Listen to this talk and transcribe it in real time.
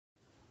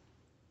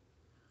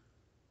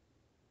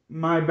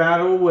My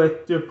battle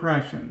with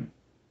depression.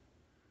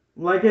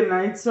 Like a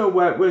night so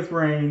wet with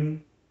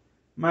rain,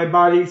 my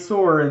body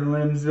sore and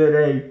limbs that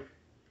ache,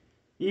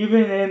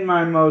 even in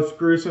my most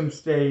gruesome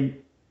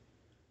state,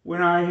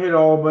 when I had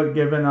all but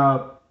given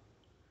up,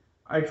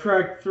 I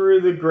trekked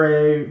through the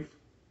grave,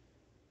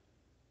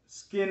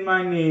 skinned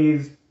my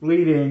knees,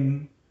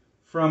 bleeding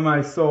from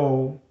my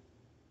soul.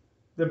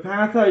 The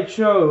path I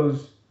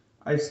chose,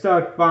 I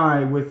stuck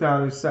by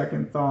without a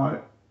second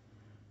thought,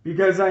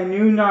 because I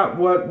knew not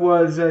what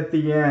was at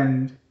the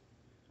end,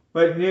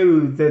 but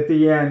knew that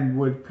the end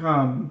would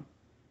come.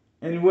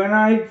 And when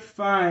I'd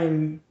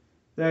find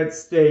that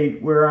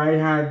state where I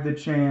had the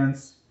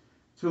chance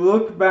to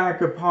look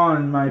back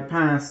upon my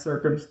past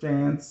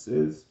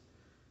circumstances,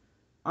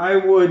 I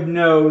would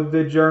know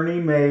the journey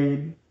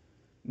made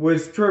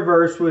was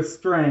traversed with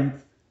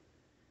strength,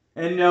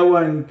 and no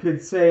one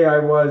could say I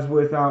was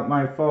without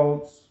my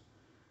faults,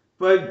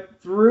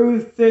 but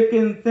through thick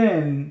and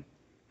thin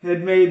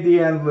had made the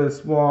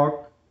endless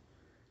walk.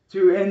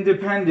 To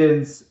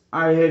independence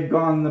I had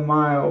gone the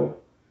mile,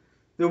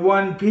 the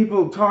one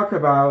people talk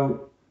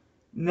about.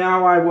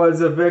 Now I was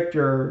a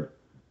victor,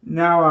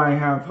 now I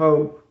have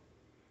hope,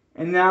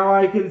 and now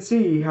I can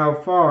see how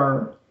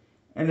far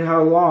and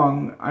how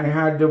long I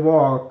had to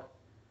walk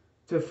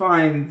to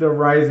find the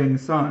rising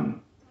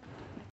sun.